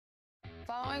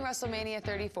Following WrestleMania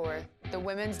 34, the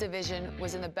women's division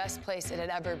was in the best place it had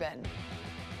ever been.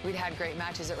 We'd had great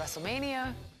matches at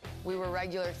WrestleMania, we were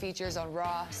regular features on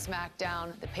Raw,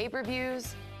 SmackDown, the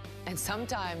pay-per-views, and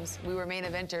sometimes we were main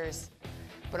eventers.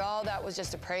 But all that was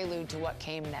just a prelude to what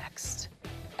came next.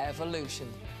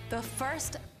 Evolution. The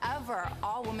first ever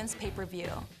all-women's pay-per-view.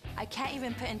 I can't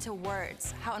even put into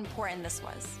words how important this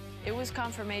was. It was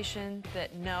confirmation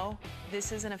that no,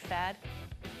 this isn't a fad,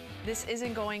 this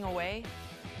isn't going away,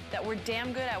 that we're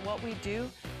damn good at what we do,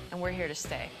 and we're here to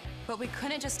stay. But we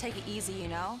couldn't just take it easy, you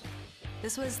know?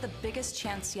 This was the biggest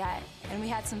chance yet, and we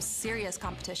had some serious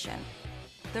competition.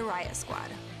 The Riot Squad.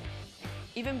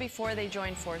 Even before they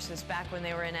joined forces back when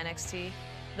they were in NXT,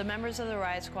 the members of the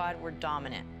Riot Squad were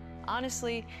dominant.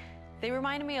 Honestly, they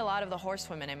reminded me a lot of the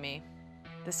horsewomen in me.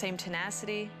 The same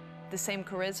tenacity, the same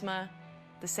charisma,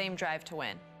 the same drive to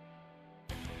win.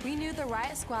 We knew the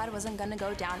Riot Squad wasn't gonna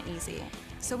go down easy,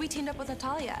 so we teamed up with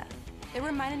Natalya. It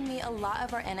reminded me a lot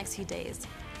of our NXT days,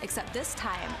 except this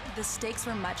time, the stakes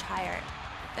were much higher.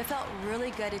 It felt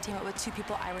really good to team up with two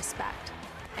people I respect,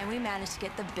 and we managed to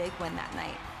get the big win that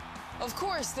night. Of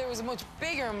course, there was a much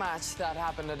bigger match that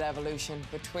happened at Evolution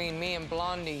between me and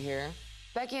Blondie here.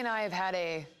 Becky and I have had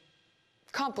a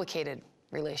complicated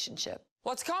relationship.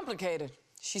 What's complicated?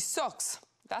 She sucks.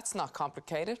 That's not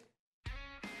complicated.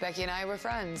 Becky and I were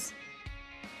friends.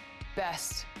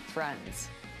 Best friends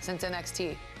since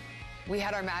NXT. We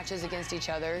had our matches against each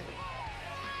other,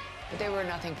 but they were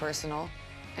nothing personal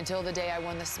until the day I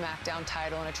won the SmackDown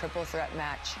title in a triple threat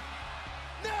match.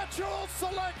 Natural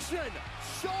selection!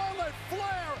 Charlotte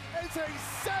Flair is a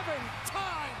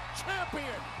 7-time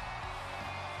champion!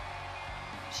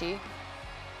 She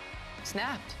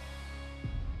snapped.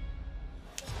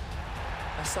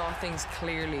 I saw things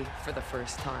clearly for the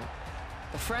first time.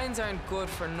 The friends aren't good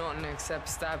for nothing except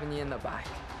stabbing you in the back.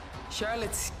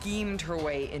 Charlotte schemed her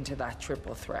way into that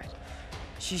triple threat.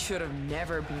 She should have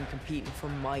never been competing for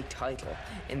my title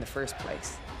in the first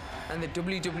place. And the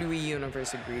WWE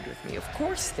Universe agreed with me. Of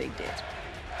course they did.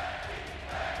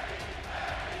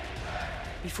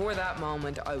 Before that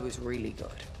moment, I was really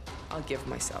good. I'll give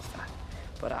myself that.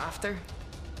 But after,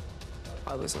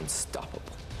 I was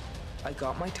unstoppable. I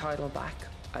got my title back.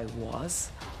 I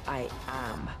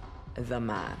am the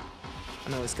man.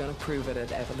 And I was gonna prove it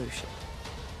at Evolution.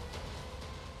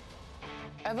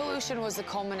 Evolution was the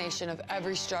culmination of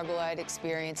every struggle I had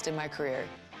experienced in my career.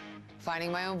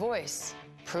 Finding my own voice,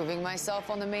 proving myself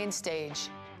on the main stage.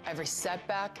 Every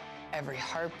setback, every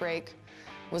heartbreak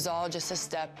was all just a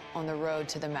step on the road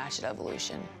to the match at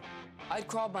Evolution. I'd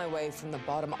crawled my way from the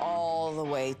bottom all the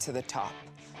way to the top.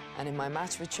 And in my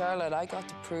match with Charlotte, I got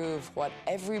to prove what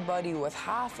everybody with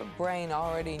half a brain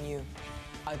already knew.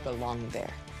 I belonged there.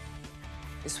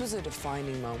 This was a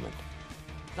defining moment.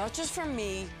 Not just for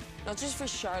me, not just for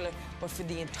Charlotte, but for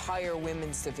the entire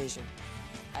women's division.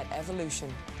 At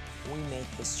Evolution, we make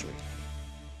history.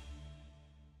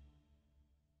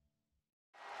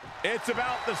 It's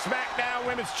about the SmackDown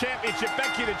Women's Championship.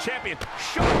 Becky the champion,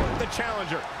 Charlotte the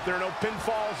challenger. There are no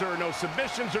pinfalls, there are no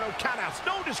submissions, there are no countouts,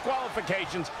 no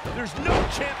disqualifications. There's no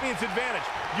champion's advantage.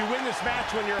 You win this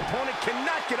match when your opponent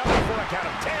cannot get up before a count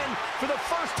of 10 for the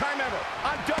first time ever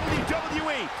on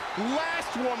WWE.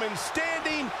 Last woman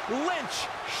standing, Lynch,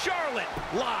 Charlotte,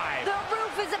 live. The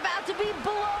roof is about to be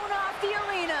blown off the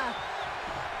arena.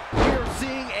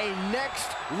 Seeing a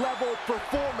next-level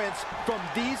performance from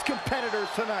these competitors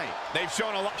tonight. They've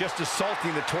shown a lot, just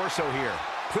assaulting the torso here.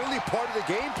 Clearly part of the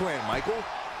game plan, Michael.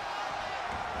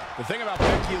 The thing about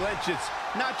Becky Lynch, it's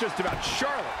not just about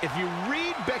Charlotte. If you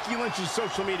read Becky Lynch's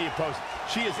social media posts,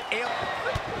 she is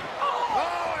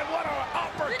Oh, and what an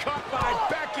uppercut by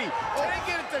Becky.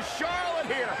 Taking it to Charlotte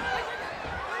here.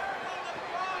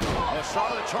 Well,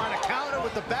 Charlotte trying to counter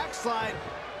with the backslide.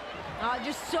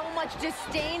 Just so much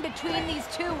disdain between these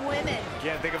two women.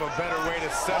 Can't think of a better way to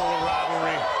settle a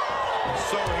rivalry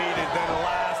so heated than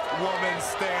last woman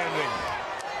standing.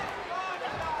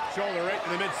 Shoulder right in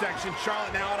the midsection.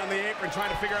 Charlotte now out on the apron trying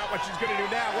to figure out what she's going to do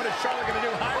now. What is Charlotte going to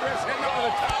do? High risk hitting over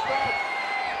the top rope.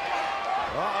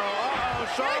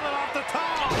 Charlotte off the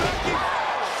top. Becky,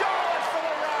 Charlotte for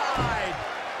the ride.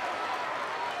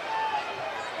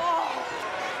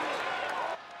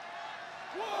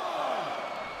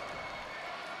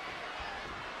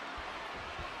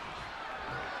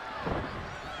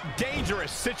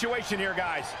 Dangerous situation here,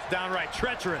 guys. Downright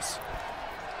treacherous.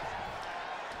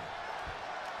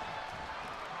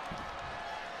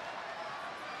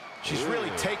 She's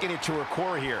really taking it to her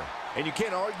core here. And you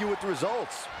can't argue with the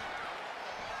results.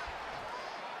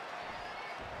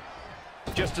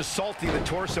 Just assaulting the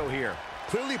torso here.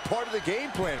 Clearly part of the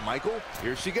game plan, Michael.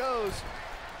 Here she goes.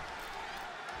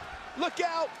 Look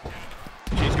out!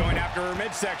 She's going after her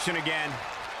midsection again.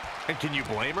 And can you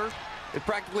blame her? It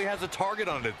practically has a target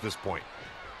on it at this point.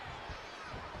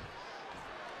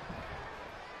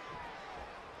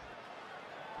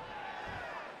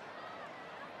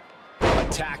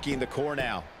 Attacking the core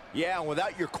now. Yeah, and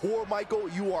without your core, Michael,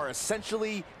 you are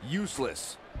essentially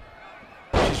useless.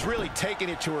 She's really taking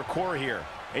it to her core here.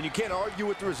 And you can't argue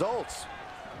with the results.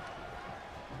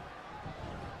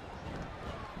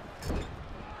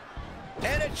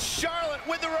 And it's Charlotte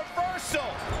with the reversal.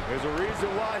 There's a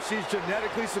reason why she's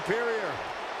genetically superior.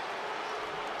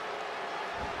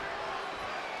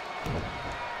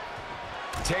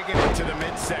 Taking it to the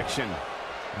midsection.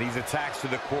 These attacks to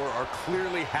the core are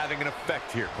clearly having an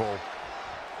effect here, Cole.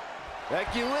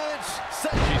 Becky Lynch.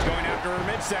 She's going after her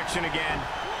midsection again.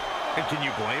 And can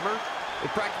you blame her? It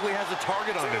practically has a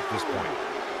target on it at this point.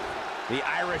 The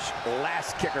Irish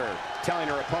last kicker telling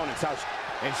her opponents how...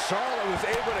 And Charlotte was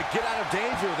able to get out of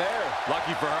danger there.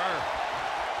 Lucky for her.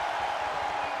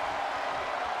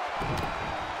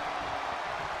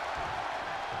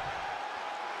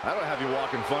 I don't have you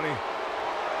walking funny.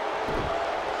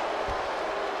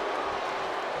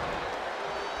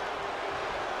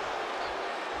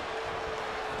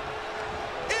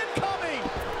 Incoming!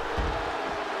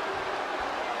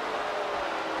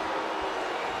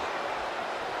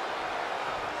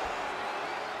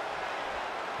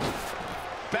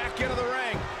 Back into the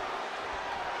ring.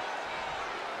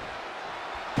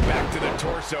 Back to the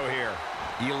torso here.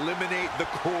 Eliminate the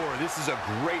core. This is a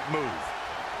great move.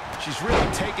 She's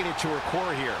really taking it to her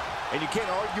core here. And you can't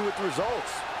argue with the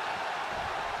results.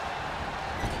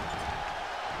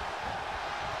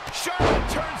 Charlotte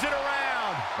turns it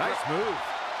around. Nice move.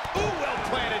 Ooh,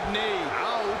 well-planted knee.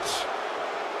 Ouch.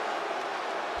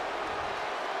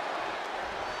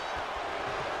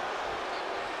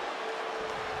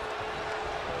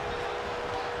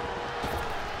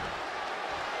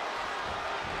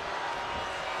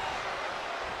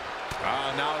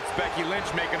 Now it's Becky Lynch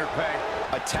making her pay.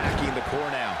 Attacking the core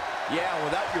now. Yeah,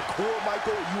 without your core,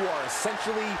 Michael, you are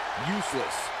essentially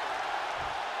useless.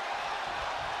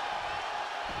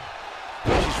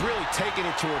 She's really taking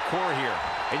it to her core here.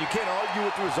 And you can't argue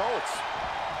with the results.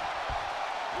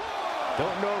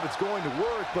 Don't know if it's going to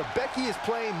work, but Becky is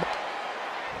playing...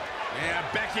 Yeah,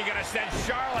 Becky gonna send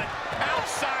Charlotte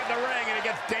outside the ring, and it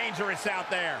gets dangerous out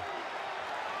there.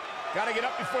 Gotta get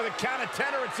up before the count of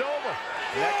 10 or it's over.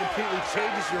 That completely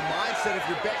changes your mindset if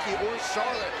you're Becky or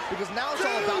Charlotte, because now it's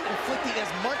all about inflicting as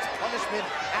much punishment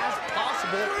as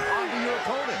possible onto your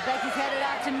opponent. Becky's headed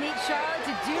out to meet Charlotte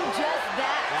to do just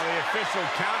that. While the official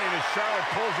counting as Charlotte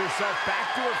pulls herself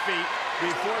back to her feet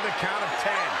before the count of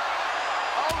 10.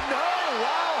 Oh, no!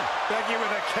 Wow! Becky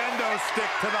with a kendo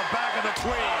stick to the back of the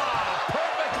queen.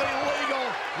 Perfectly legal.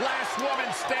 Last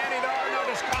woman standing. There are no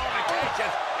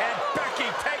disqualifications. And Becky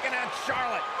taking out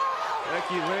Charlotte.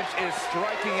 Becky Lynch is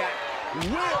striking at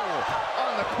will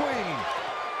on the queen.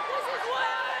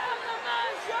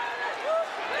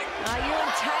 You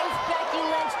entice Becky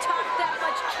Lynch, talk that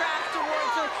much trash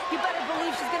towards her. You better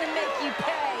believe she's going to make you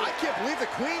pay. I can't believe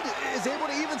the queen is able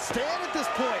to even stand at this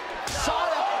point.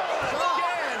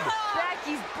 Again.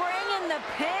 Becky's bringing the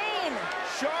pain.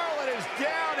 Charlotte is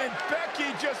down and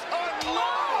Becky just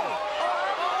unloaded.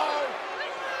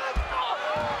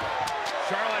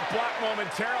 Charlotte blocked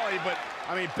momentarily, but,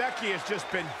 I mean, Becky has just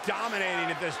been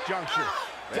dominating at this juncture.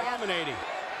 Dominating.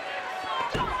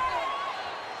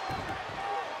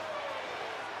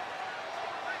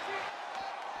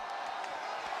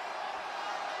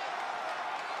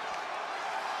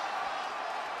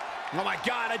 Oh, my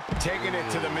God. Taking it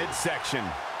to the midsection.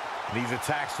 These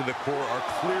attacks to the core are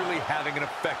clearly having an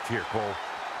effect here, Cole.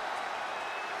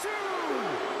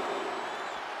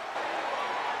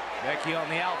 Becky on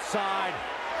the outside.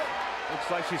 Looks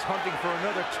like she's hunting for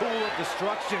another tool of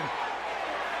destruction.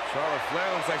 Charlotte Flair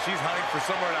looks like she's hunting for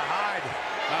somewhere to hide.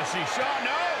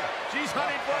 She's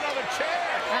hunting for another chair.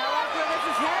 I like where this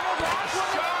is headed. Last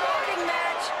women's sporting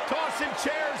match. Tossing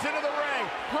chairs into the ring.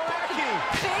 Pull out the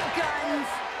big guns.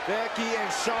 Becky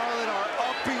and Charlotte are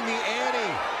upping the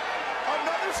ante.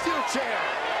 Another steel chair.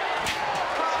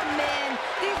 Oh, man.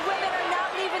 These women are not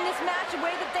leaving this match the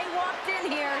way that they walked in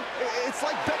here. It's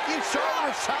like Becky and Charlotte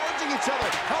are challenging each other.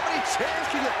 How many chairs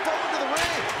can you throw into the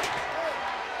ring?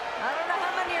 I don't know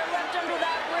how many are left under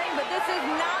that ring, but this is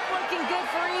not looking good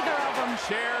for either of them.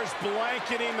 Chairs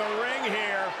blanketing the ring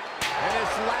here in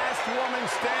this last woman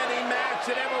standing match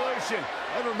at Evolution.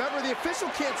 And remember, the official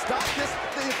can't stop this.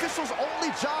 The official's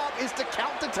only job is to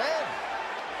count to 10.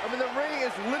 I mean, the ring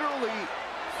is literally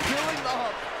filling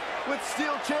up with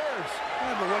steel chairs.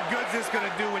 Yeah, but what good's this going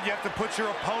to do when you have to put your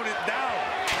opponent down?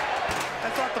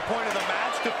 That's not the point of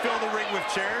just to fill the ring with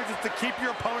chairs. It's to keep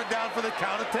your opponent down for the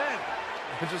count of 10.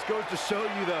 It just goes to show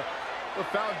you the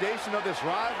foundation of this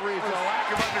rivalry. It's a lack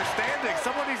of understanding.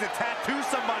 Someone needs to tattoo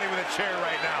somebody with a chair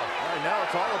right now. Right now,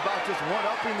 it's all about just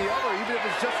one-upping the other, even if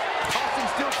it's just tossing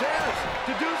steel chairs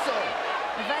to do so.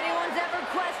 If anyone's ever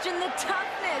questioned the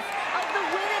toughness of the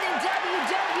women in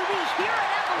WWE here at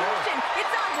Evolution,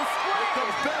 it's on display. Here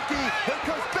comes Becky. Here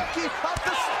comes Becky up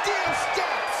the steel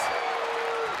steps.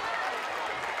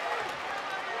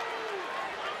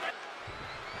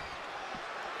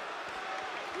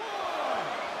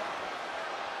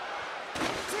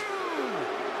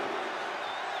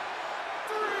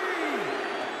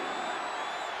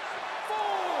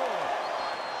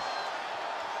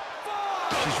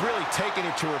 She's really taking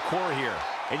it to her core here.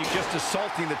 And you're just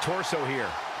assaulting the torso here.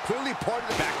 Clearly part of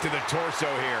the... Back to the torso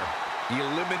here.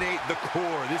 Eliminate the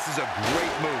core. This is a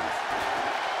great move.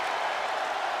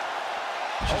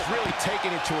 She's really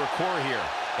taking it to her core here.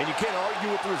 And you can't argue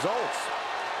with the results.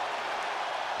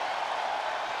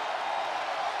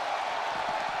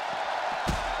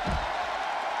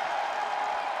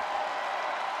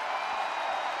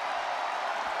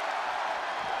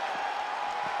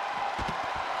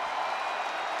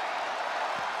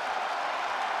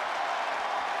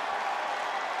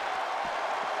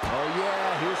 Oh,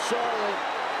 yeah, here's Charlotte.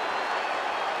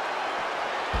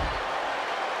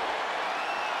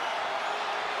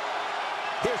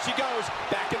 Here she goes,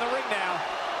 back in the ring now.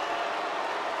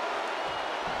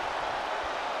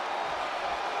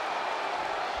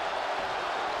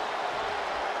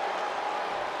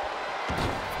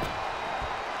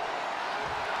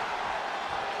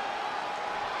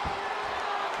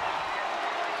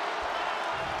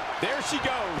 There she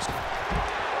goes.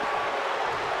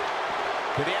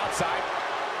 To the outside.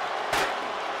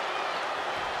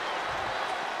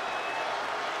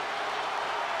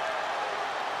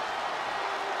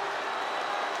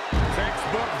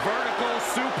 Textbook vertical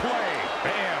suplex.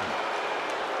 Bam.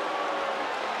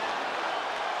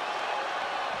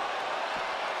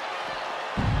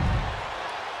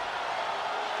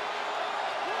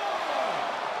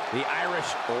 The Irish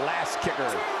last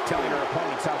kicker telling her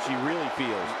opponents how she really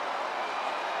feels.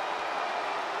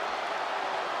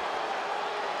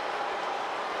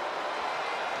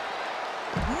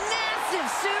 Massive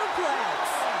suplex.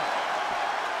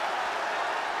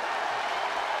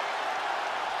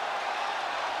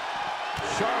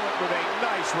 Charlotte with a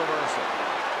nice reversal.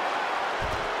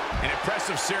 An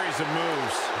impressive series of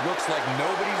moves. Looks like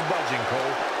nobody's budging,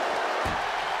 Cole.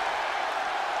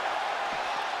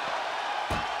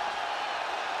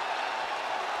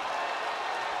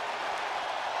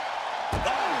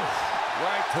 Oh,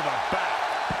 right to the back.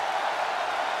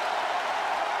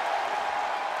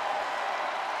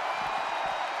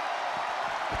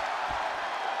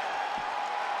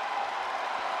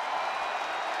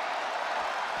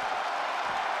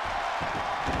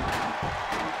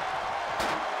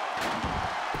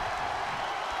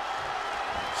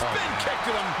 Spin kick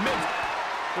to the mid.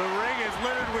 The ring is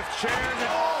littered with chairs, and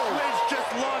Lynch just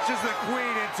launches the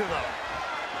queen into them.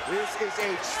 This is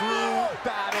a true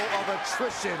battle of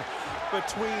attrition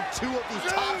between two of the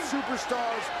top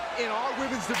superstars in our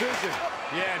women's division.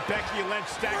 Yeah, and Becky Lynch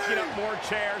stacking up more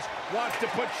chairs, wants to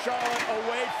put Charlotte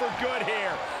away for good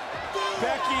here.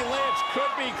 Becky Lynch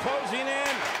could be closing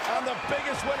in on the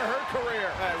biggest win of her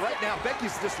career. Right now,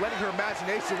 Becky's just letting her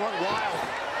imagination run wild.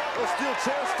 Those steel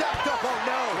chairs stacked up, oh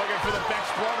no. Looking for the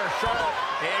Exploder. Charlotte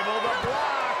able to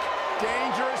block.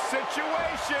 Dangerous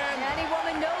situation. Any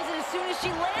woman knows that as soon as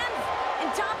she lands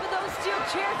on top of those steel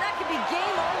chairs, that could be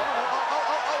game over.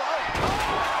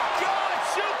 God,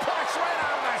 suplex right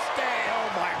out of the stand. Oh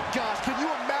my gosh, can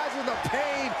you imagine the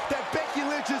pain that Becky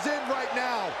Lynch is in right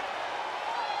now?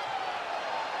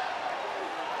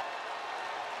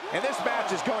 And this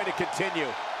match is going to continue.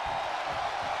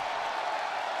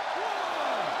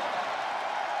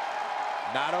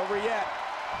 Not over yet.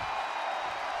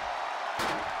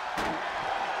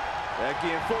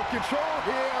 Becky in full control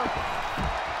here.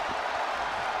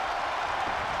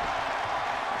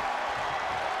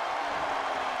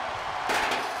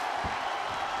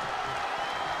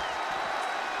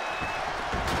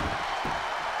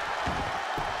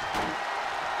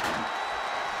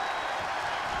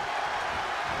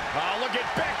 Oh, look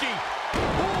at Becky.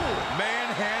 Ooh,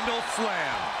 manhandle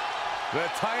slam. The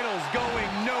title's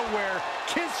going nowhere.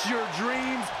 Kiss your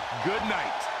dreams. Good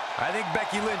night. I think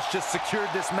Becky Lynch just secured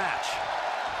this match.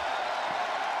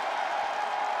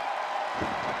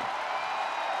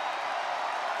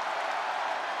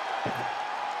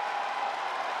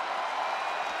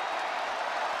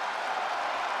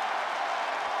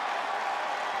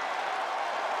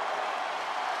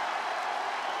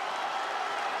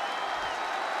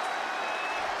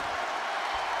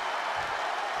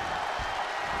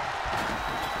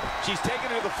 She's taken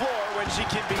to the floor when she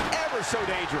can be ever so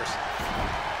dangerous.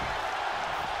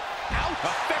 Ouch!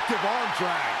 Effective arm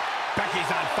drag.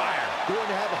 Becky's on fire. Going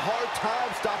to have a hard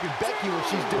time stopping Becky when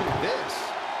she's doing this.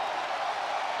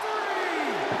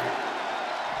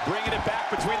 Bringing it back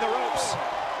between the ropes.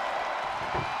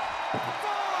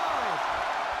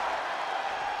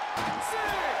 6.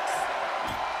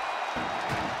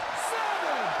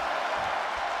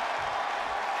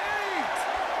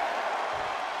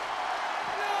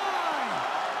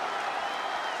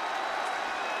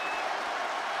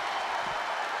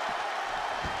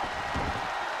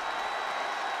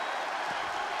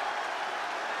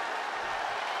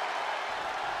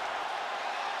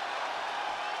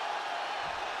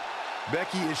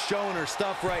 Becky is showing her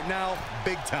stuff right now,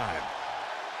 big time.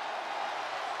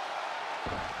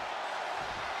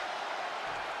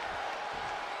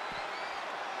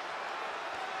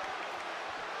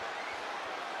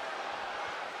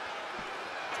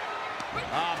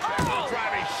 Becky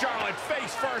driving Charlotte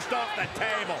face first off the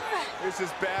table. This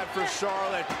is bad for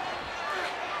Charlotte.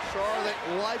 Charlotte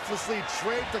lifelessly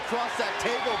draped across that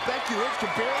table. Becky Lynch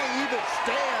can barely even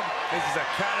stand. This is a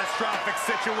catastrophic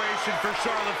situation for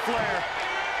Charlotte Flair.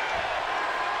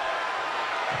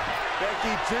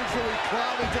 Becky gingerly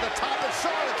climbing to the top, and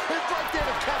Charlotte is right there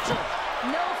to catch her.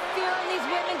 No fear in these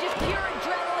women, just pure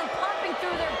adrenaline pumping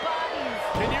through their bodies.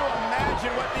 Can you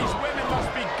imagine what these women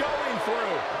must be going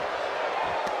through?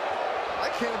 I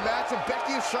can't imagine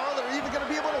Becky and Charlotte are even going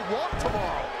to be able to walk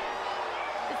tomorrow.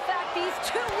 The fact these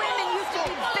two women used to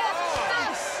be best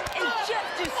friends and just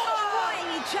destroying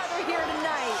each other here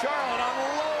tonight. Charlotte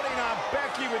unloading on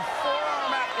Becky with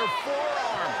forearm after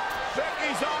forearm.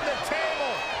 Becky's on the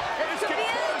table. This can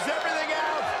close everything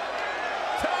out.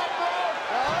 Top rope.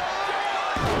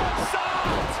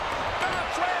 Soft.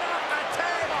 Bounce right off the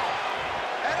table.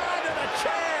 And onto the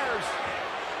chairs.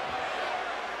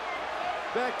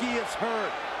 Becky is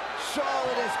hurt.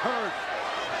 Charlotte is hurt.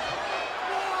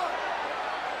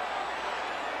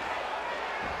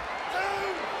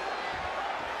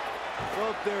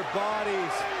 Both their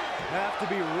bodies have to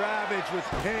be ravaged with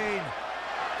pain.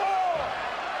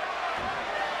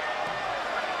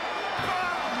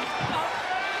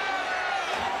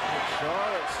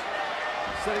 Charlotte's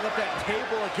setting up that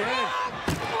table again.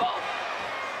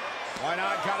 Why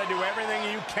not? Gotta do everything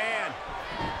you can.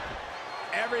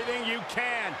 Everything you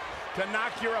can to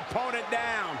knock your opponent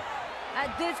down.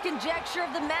 At this conjecture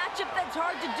of the matchup, that's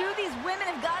hard to do. These women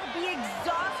have got to be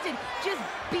exhausted, just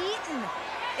beaten,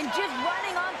 and just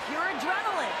running on pure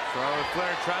adrenaline. Charlotte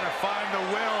Flair trying to find the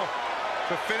will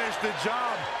to finish the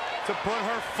job, to put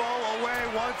her foe away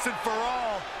once and for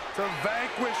all, to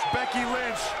vanquish Becky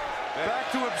Lynch.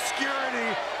 Back to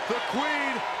obscurity. The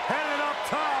Queen headed up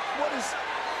top. What is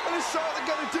Charlotte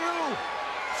gonna do?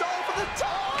 Charlotte for the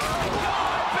top!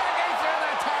 Oh, Becky through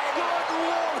the table! Good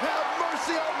Lord, have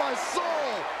mercy on my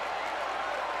soul!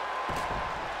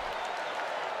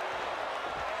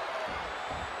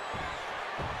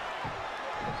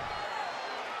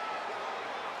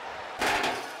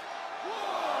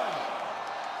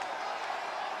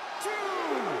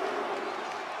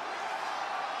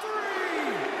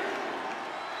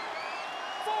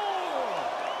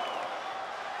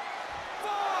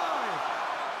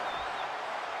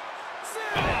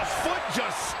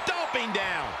 Just stomping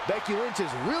down. Becky Lynch is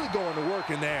really going to work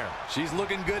in there. She's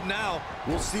looking good now.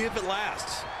 We'll see if it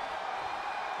lasts.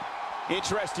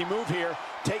 Interesting move here,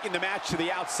 taking the match to the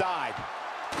outside.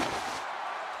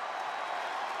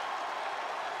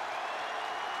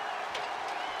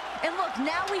 And look,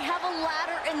 now we have a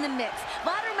ladder in the mix.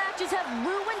 Ladder matches have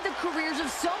ruined the careers of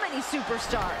so many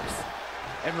superstars.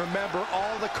 And remember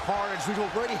all the carnage we've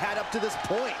already had up to this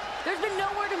point. There's been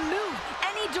nowhere to move.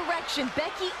 Any direction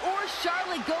Becky or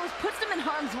Charlotte goes puts them in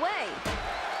harm's way.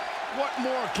 What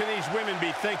more can these women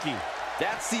be thinking?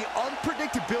 That's the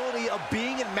unpredictability of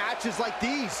being in matches like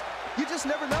these. You just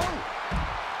never know.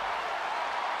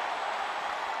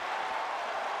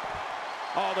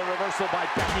 Oh, the reversal by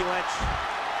Becky Lynch.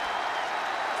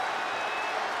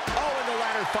 Oh, and the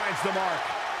ladder finds the mark.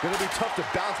 Gonna be tough to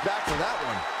bounce back from that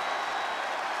one.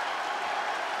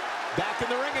 Back in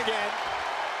the ring again.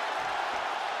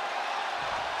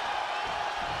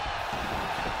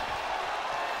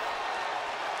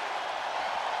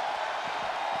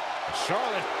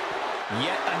 Charlotte,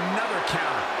 yet another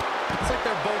counter. It's like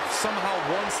they're both somehow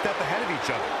one step ahead of each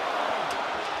other.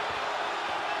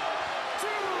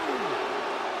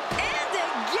 And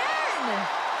again!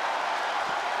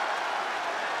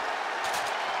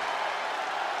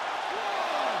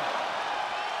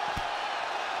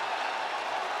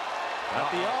 Not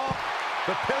the all.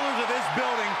 The pillars of this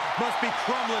building must be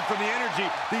crumbling from the energy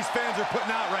these fans are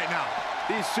putting out right now.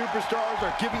 These superstars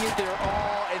are giving it their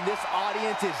all, and this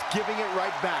audience is giving it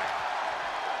right back.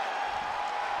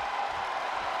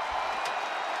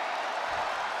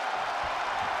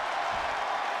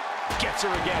 Gets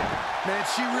her again. Man,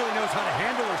 she really knows how to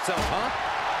handle herself, huh?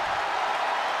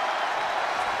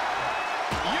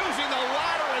 Using the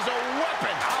ladder as a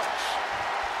weapon. Ouch.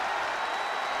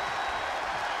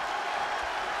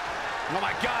 Oh,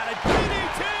 my God, a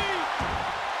DDT!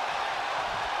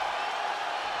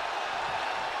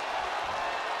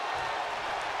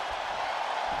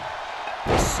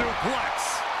 Suplex.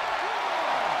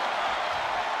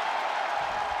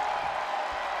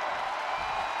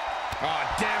 Oh,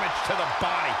 damage to the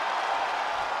body.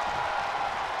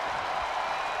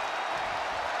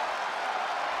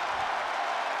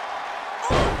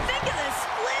 Oh, think of the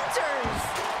splinters!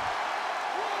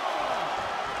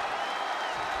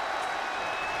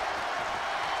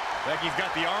 Becky's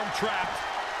got the arm trapped.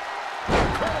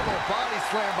 Incredible body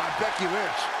slam by Becky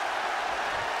Lynch.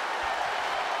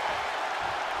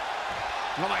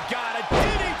 Oh, my God, a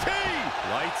DDT!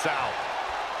 Lights out.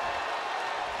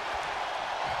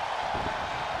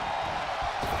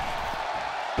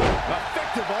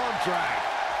 Effective arm drag.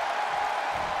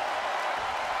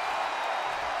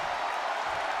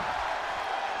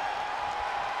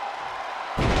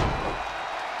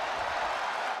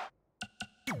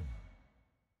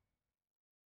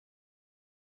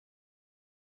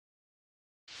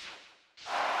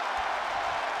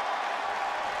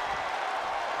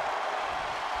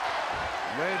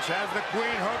 Lynch has the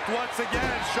queen hooked once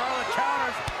again. Charlotte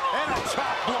counters and a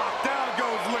chop block. Down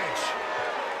goes Lynch.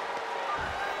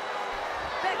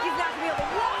 Becky's not gonna be able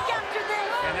to walk after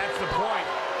this. And that's the point.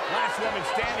 Last woman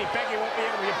standing. Becky won't be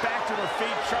able to get back to her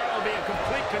feet. Charlotte will be in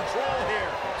complete control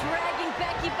here. Dragging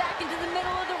Becky back into the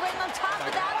middle of the ring on top of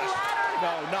that ladder.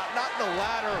 No, not the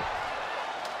ladder.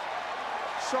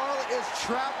 Charlotte is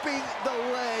trapping the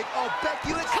leg of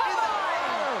Becky Lynch in the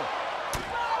ladder.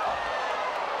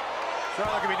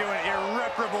 Charlotte could be doing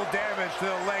irreparable damage to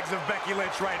the legs of Becky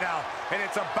Lynch right now. And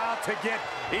it's about to get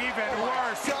even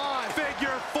worse. God.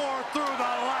 Figure 4 through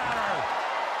the ladder.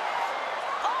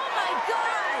 Oh my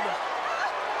God!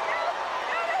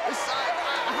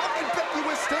 How can Becky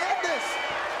withstand this?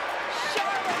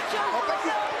 Charlotte shows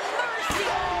Becky. no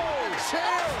mercy.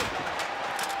 Chair.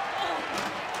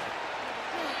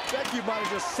 Becky might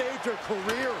have just saved her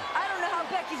career. I don't know how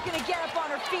Becky's gonna get up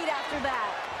on her feet after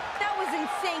that. That was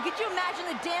insane. Could you imagine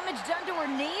the damage done to her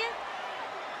knee?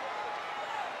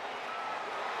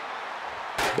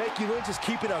 Becky Lynch is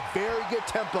keeping a very good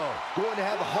tempo. Going to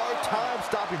have a hard time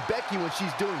stopping Becky when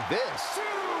she's doing this. 2,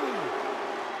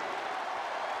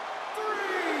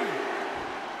 3,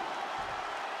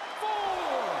 4.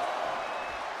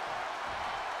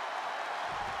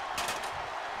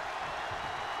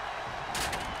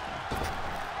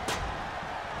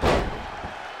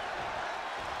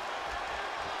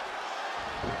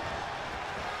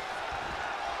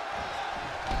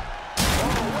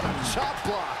 Oh, what a chop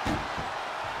block.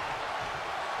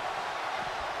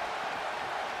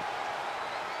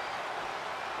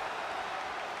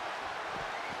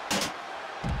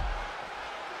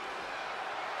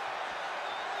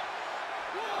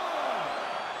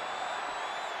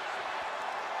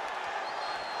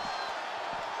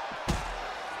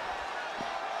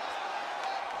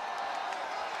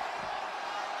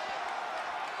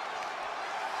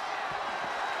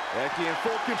 Becky in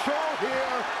full control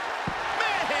here.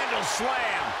 Manhandle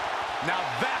slam. Now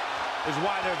that is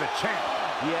why they're the champ.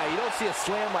 Yeah, you don't see a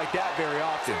slam like that very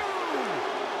often. 3,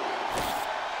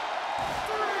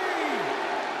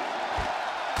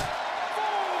 4,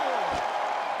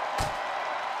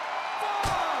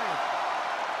 5,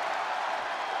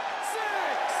 6,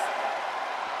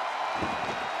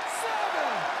 7,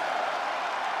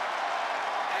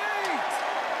 8,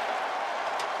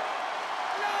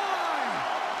 9.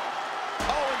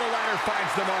 Oh, and the ladder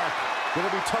finds the mark. It'll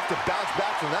be tough to bounce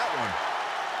back from that one.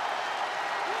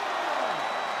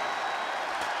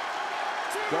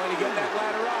 Going to get that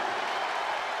ladder up.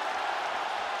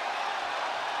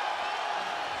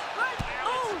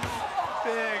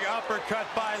 Big uppercut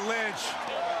by Lynch.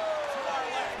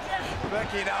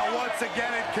 Becky now once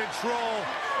again in control.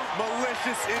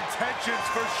 Malicious intentions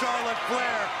for Charlotte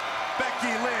Flair.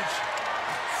 Becky Lynch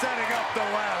setting up the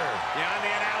ladder. Yeah, on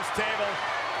the announce table.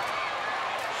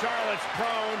 Charlotte's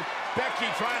prone. Becky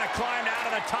trying to climb out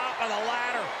of the top of the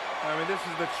ladder. I mean, this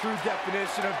is the true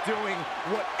definition of doing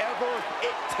whatever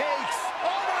it takes.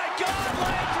 Oh, my God!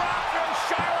 Leg drop from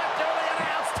Charlotte to the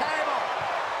announce table.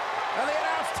 And the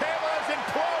announce table has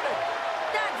imploded.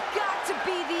 That's got to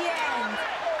be the end.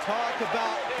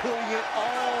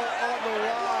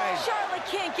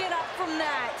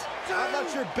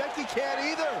 sure Becky can't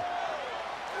either.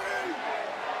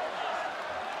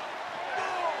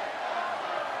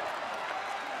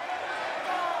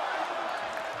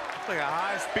 Like a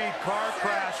high-speed car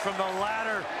crash from the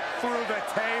ladder through the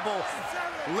table.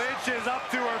 Lynch is up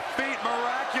to her feet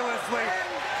miraculously.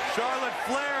 Charlotte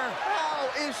Flair. How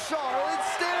is Charlotte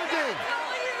standing?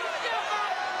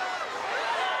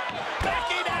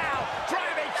 Becky now,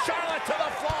 driving Charlotte to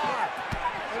the floor.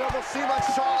 It almost seemed like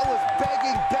Charlotte was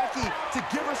begging Becky to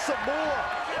give her some more.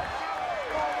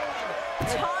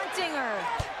 Taunting her.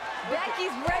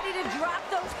 Becky's ready to drop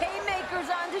those haymakers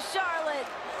onto Charlotte.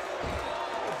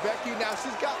 Becky now,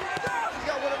 she's got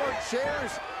one of our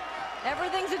chairs.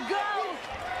 Everything's a go.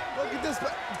 Look at this.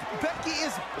 Becky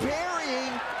is burying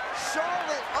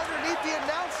Charlotte underneath the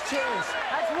announce chairs.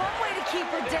 That's one way to keep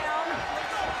her down.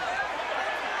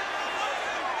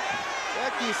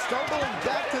 Becky stumbling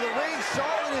back to the ring.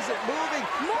 Charlotte isn't moving.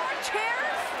 More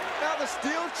chairs? Now the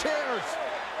steel chairs.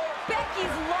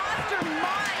 Becky's lost her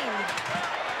mind.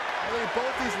 I think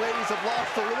both these ladies have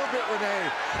lost a little bit, Renee.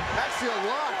 Actually, a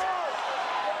lot.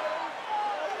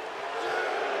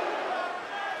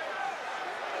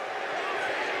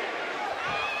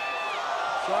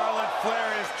 Charlotte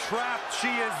Flair is trapped. She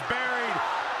is buried.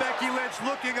 Becky Lynch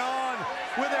looking on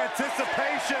with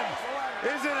anticipation.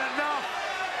 Is it enough?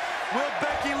 Will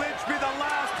Becky Lynch be the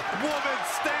last woman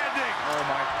standing? Oh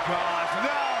my gosh,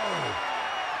 no!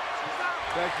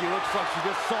 Becky looks like she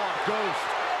just saw a ghost.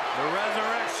 The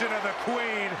resurrection of the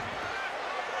Queen.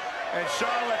 And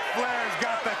Charlotte Flair's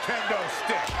got the kendo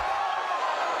stick.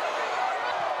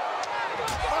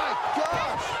 My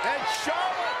gosh! And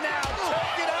Charlotte now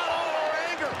taking out all her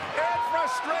anger and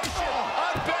frustration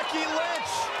on Becky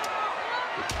Lynch.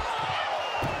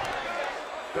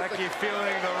 Becky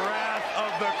feeling the wrath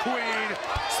of the Queen.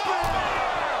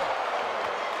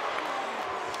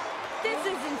 This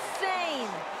is insane.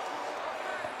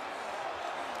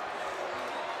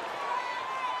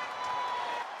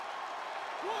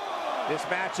 This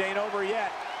match ain't over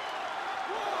yet.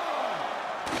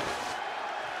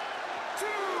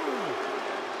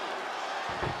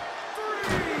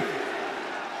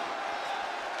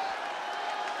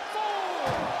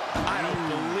 I don't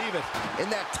believe it.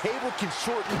 And that table can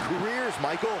shorten careers,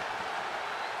 Michael.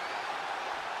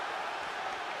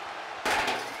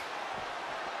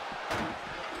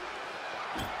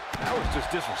 That was just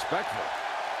disrespectful.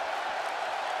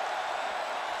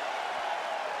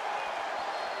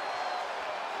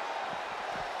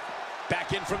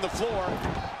 Back in from the floor.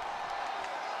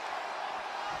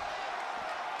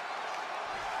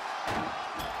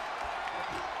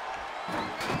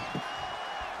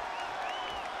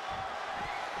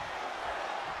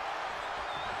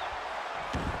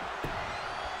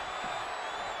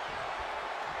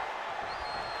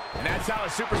 And that's how a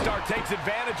superstar takes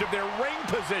advantage of their ring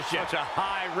position. Such a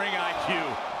high ring IQ.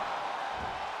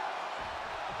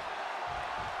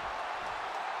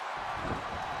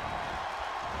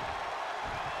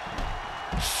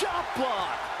 Shot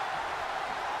block.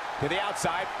 To the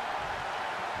outside.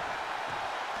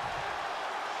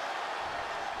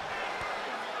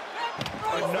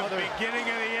 Another beginning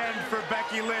of the end for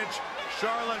Becky Lynch.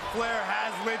 Charlotte Flair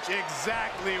has Lynch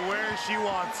exactly where she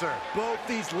wants her. Both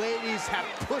these ladies have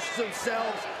pushed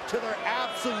themselves to their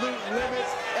absolute limits,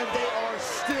 and they are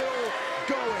still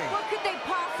going. What could they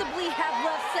possibly have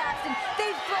left, Saxton?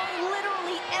 They've thrown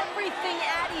literally everything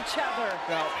at each other.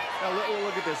 Now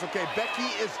look at this. Okay, Becky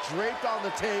is draped on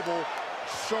the table.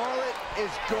 Charlotte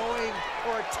is going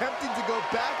or attempting to go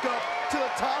back up to the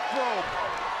top rope.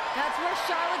 That's where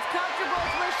Charlotte's comfortable.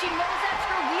 It's where she knows that's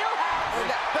her wheelhouse.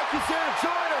 And Becky's there to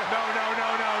join her. No.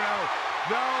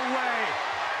 No way.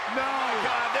 No. Oh my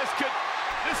God, this could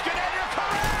end your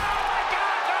career. Oh my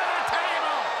God, go to the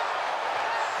table.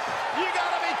 You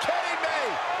gotta be kidding me.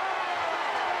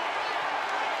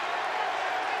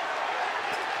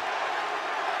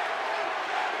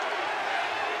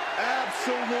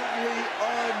 Absolutely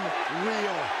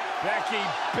unreal. Becky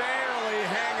barely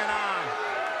hanging on.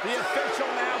 The official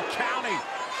now counting.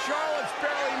 Charlotte's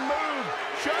barely moved.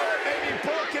 Charlotte may be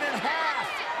broken in half.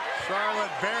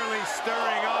 Charlotte barely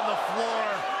stirring on the floor.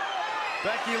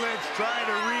 Becky Lynch trying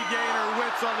to regain her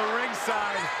wits on the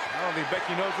ringside. I don't think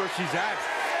Becky knows where she's at.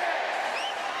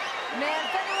 Man,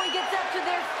 if anyone gets up to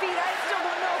their feet, I still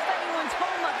don't know if anyone's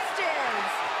home upstairs.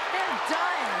 They're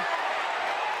done.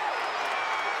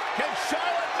 Can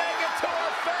Charlotte make it to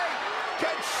her fate?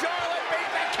 Can Charlotte beat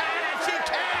the cannon? She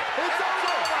can't. It's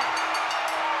over.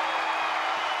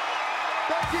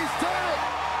 Becky's done it.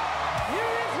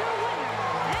 Here is your winner,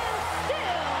 and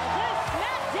still the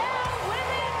SmackDown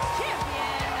Women's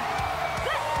Champion,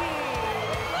 Becky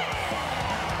Lynch.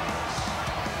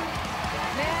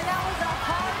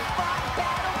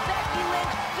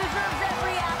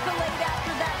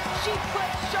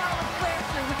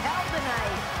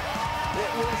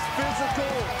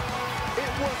 physical,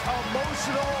 it was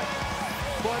emotional,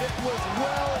 but it was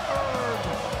well earned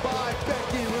by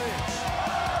Becky Lynch.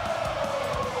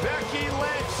 Becky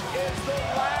Lynch is the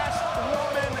last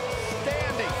woman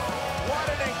standing. What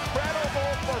an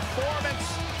incredible performance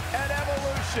and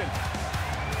evolution.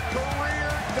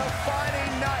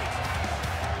 Career-defining night.